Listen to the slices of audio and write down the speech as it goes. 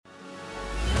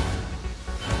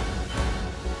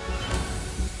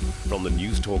From the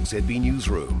News Talk ZB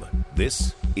newsroom,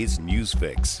 this is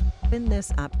Newsfix. In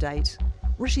this update,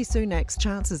 Rishi Sunak's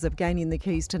chances of gaining the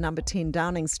keys to number 10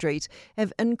 Downing Street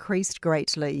have increased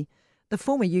greatly. The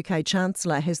former UK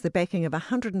Chancellor has the backing of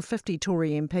 150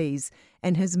 Tory MPs,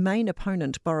 and his main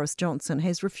opponent, Boris Johnson,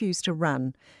 has refused to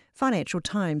run. Financial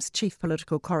Times chief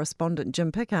political correspondent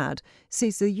Jim Pickard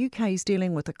says the UK is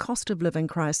dealing with a cost of living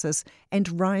crisis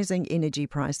and rising energy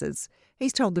prices.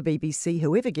 He's told the BBC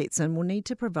whoever gets in will need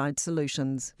to provide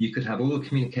solutions. You could have all the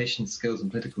communication skills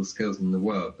and political skills in the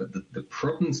world, but the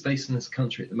problems facing this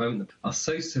country at the moment are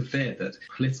so severe that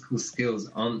political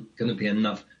skills aren't going to be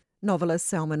enough. Novelist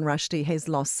Salman Rushdie has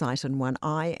lost sight in one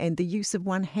eye and the use of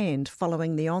one hand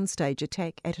following the onstage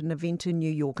attack at an event in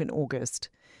New York in August.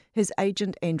 His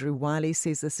agent Andrew Wiley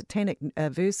says the Satanic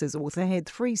Verses author had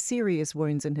 3 serious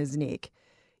wounds in his neck.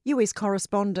 US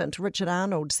correspondent Richard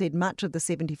Arnold said much of the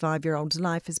 75-year-old's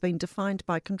life has been defined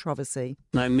by controversy.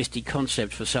 No misty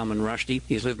concept for Salman Rushdie.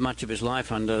 He's lived much of his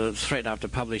life under threat after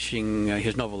publishing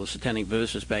his novel The Satanic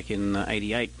Verses back in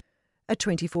 '88. A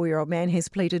 24-year-old man has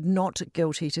pleaded not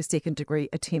guilty to second-degree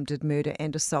attempted murder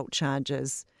and assault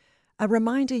charges. A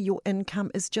reminder your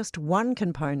income is just one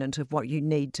component of what you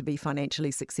need to be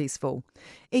financially successful.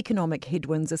 Economic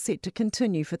headwinds are set to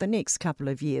continue for the next couple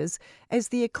of years as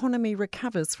the economy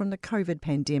recovers from the COVID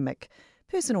pandemic.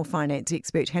 Personal finance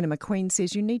expert Hannah McQueen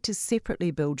says you need to separately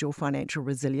build your financial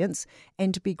resilience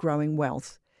and be growing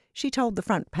wealth. She told the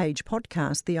Front Page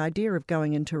podcast the idea of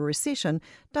going into a recession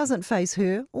doesn't faze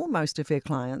her or most of her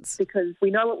clients. Because we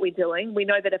know what we're doing. We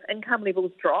know that if income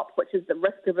levels drop, which is the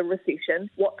risk of a recession,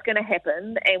 what's going to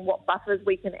happen and what buffers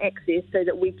we can access so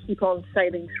that we keep on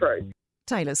sailing through.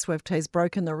 Taylor Swift has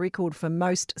broken the record for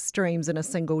most streams in a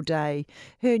single day.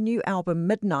 Her new album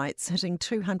Midnight's hitting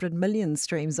 200 million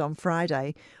streams on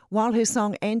Friday, while her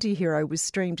song Antihero was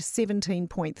streamed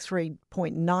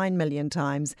 17.9 million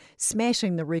times,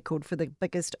 smashing the record for the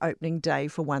biggest opening day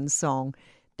for one song.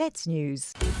 That's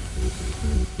news.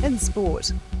 In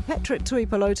sport, Patrick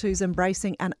Tuipulotu's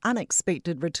embracing an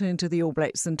unexpected return to the All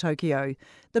Blacks in Tokyo.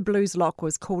 The Blues lock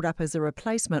was called up as a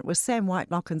replacement with Sam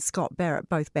Whitelock and Scott Barrett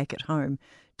both back at home.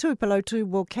 Tuipulotu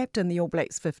will captain the All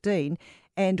Blacks 15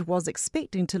 and was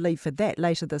expecting to leave for that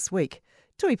later this week.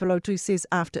 Tuipulotu says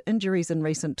after injuries in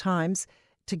recent times,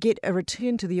 to get a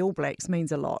return to the All Blacks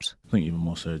means a lot. I think even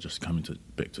more so just coming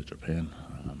back to Japan.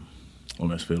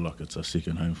 Almost feel like it's a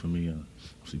second home for me. I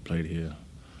obviously played here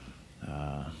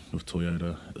with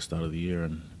Toyota at the start of the year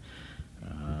and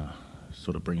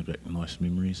sort of brings back nice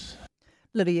memories.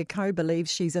 Lydia Ko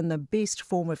believes she's in the best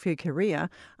form of her career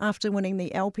after winning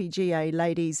the LPGA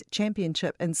Ladies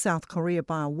Championship in South Korea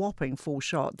by a whopping 4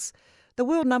 shots. The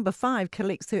world number 5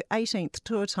 collects her 18th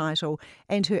tour title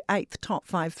and her 8th top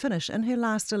 5 finish in her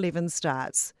last 11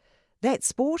 starts. That's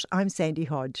sport. I'm Sandy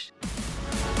Hodge.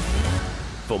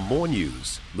 For more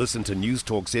news, listen to News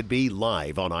Talk ZB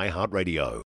live on iHeartRadio.